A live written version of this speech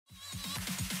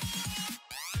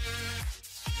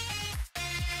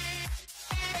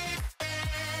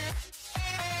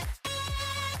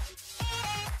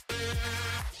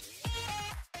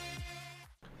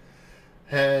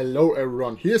Hello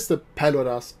everyone, here's the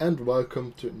Pelotas and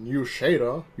welcome to a new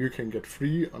shader you can get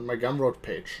free on my Gumroad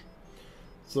page.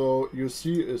 So you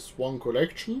see is one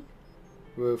collection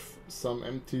with some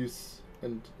empties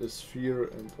and a sphere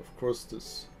and of course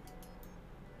this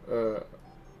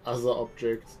other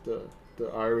object, the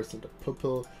iris and the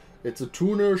pupil. It's a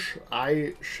toonish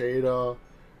eye shader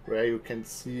where you can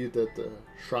see that the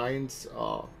shines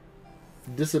are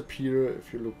disappear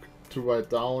if you look too wide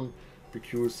down,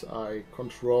 because I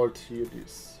controlled here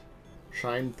these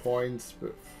shine points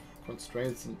with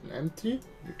constraints and empty.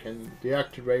 You can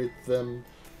deactivate them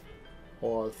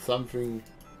or something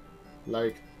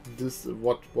like this,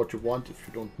 what you want if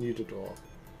you don't need it or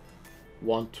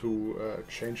want to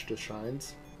change the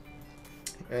shines.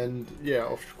 And yeah,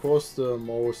 of course the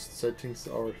most settings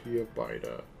are here by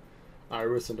the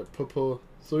iris and the pupil,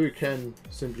 so you can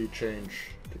simply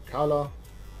change the color.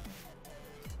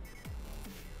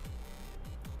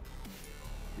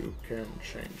 You can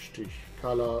change the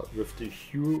color with the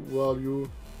hue value,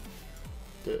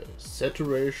 the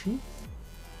saturation,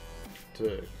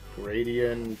 the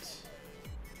gradient,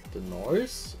 the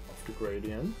noise of the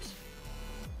gradient,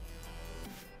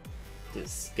 the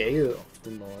scale of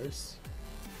the noise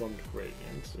from the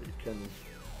gradient, so you can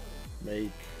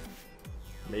make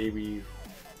maybe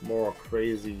more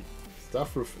crazy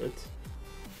stuff with it.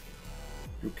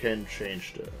 You can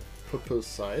change the pupil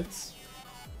size,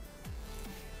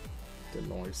 the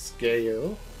noise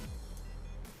scale,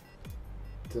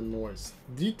 the noise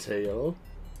detail,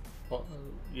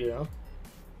 yeah,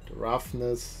 the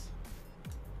roughness.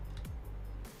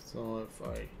 So if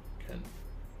I can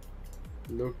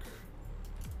look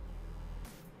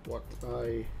what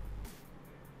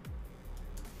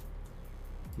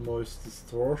noise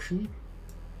distortion,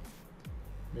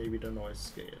 maybe the noise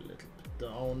scale a little bit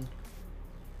down,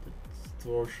 the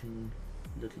distortion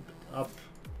a little bit up.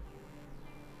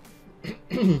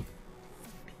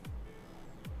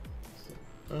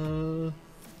 Nope.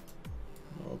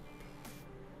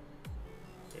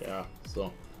 Yeah,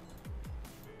 so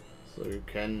you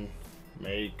can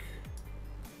make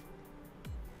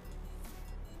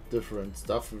different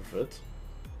stuff with it.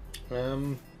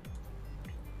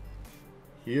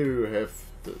 Here you have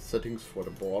the settings for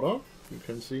the border. You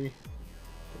can see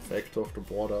the vector of the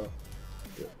border,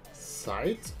 the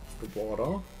size of the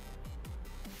border,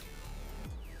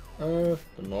 the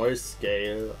noise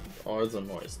scale, also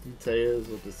noise detail,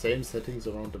 so the same settings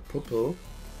around the pupil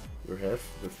you have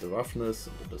with the roughness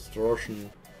and the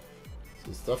distortion,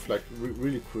 so stuff like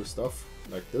really cool stuff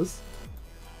like this.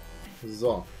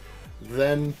 So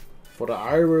then for the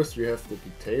iris we have the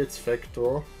details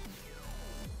factor,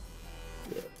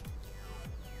 the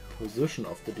position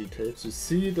of the details. You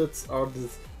see that are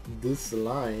these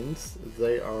lines,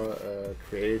 they are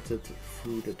created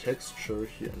through the texture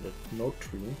here in the node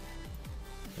tree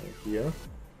here.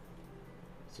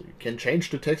 So you can change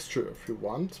the texture if you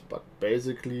want, but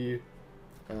basically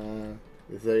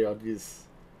they are these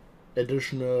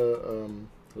additional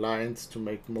lines to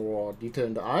make more detail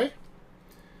in the eye.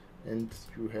 And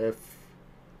you have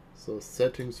so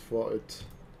settings for it,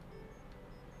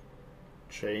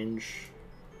 change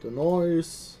the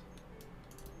noise,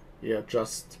 yeah,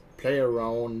 just play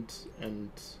around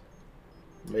and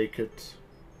make it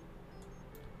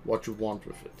what you want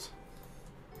with it.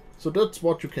 So that's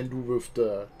what you can do with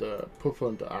the pupil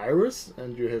and the iris.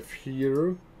 And you have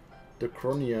here the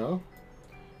cornea,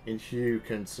 and here you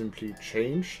can simply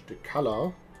change the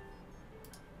color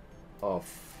of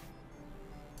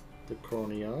the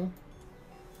cornea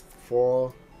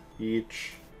for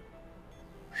each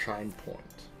shine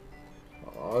point.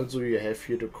 Also you have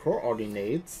here the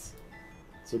coordinates,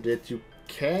 so that you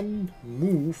can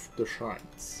move the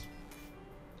shines.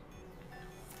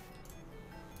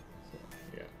 So,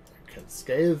 yeah, I can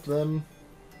scale them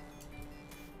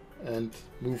and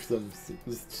move them.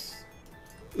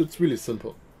 It's really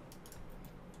simple.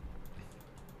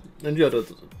 And yeah,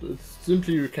 it's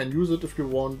simply you can use it if you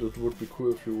want. It would be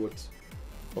cool if you would,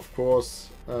 of course.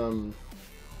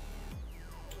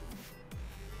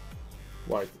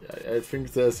 Right, I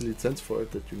think there's a license for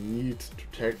it that you need to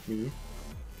tag me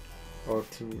or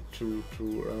to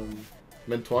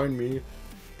mentor me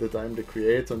that I'm the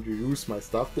creator and you use my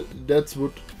stuff. That's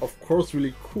would of course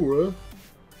really cool.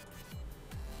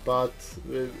 But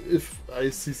if I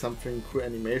see something cool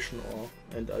animation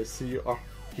and I see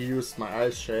he used my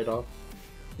eyes shader,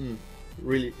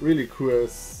 really cool.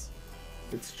 It's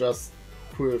just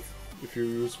cool if you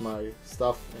use my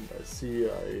stuff and I see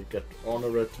I get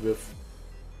honored with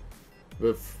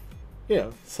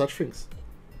yeah, such things.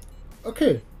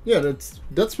 Okay, yeah,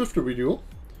 that's with the video.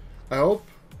 I hope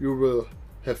you will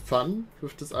have fun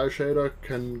with this eye shader,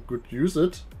 can good use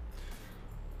it,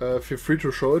 feel free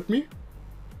to show it me.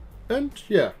 And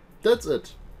yeah, that's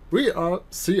it.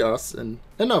 See us in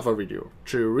another video.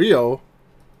 Cheerio!